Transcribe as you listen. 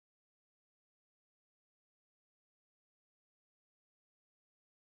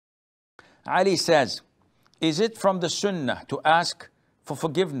Ali says, is it from the Sunnah to ask for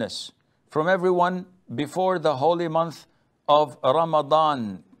forgiveness from everyone before the holy month of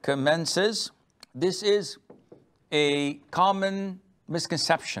Ramadan commences? This is a common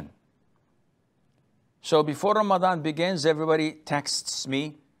misconception. So before Ramadan begins, everybody texts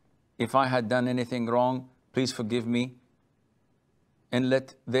me, if I had done anything wrong, please forgive me, and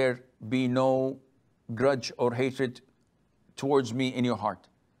let there be no grudge or hatred towards me in your heart.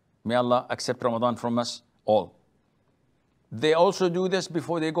 May Allah accept Ramadan from us all. They also do this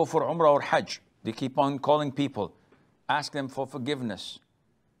before they go for Umrah or Hajj. They keep on calling people, ask them for forgiveness.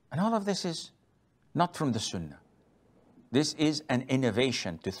 And all of this is not from the Sunnah. This is an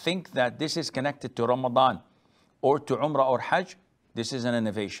innovation. To think that this is connected to Ramadan or to Umrah or Hajj, this is an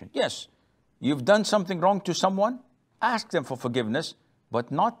innovation. Yes, you've done something wrong to someone, ask them for forgiveness,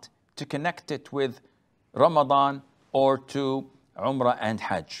 but not to connect it with Ramadan or to Umrah and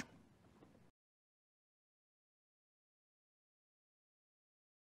Hajj.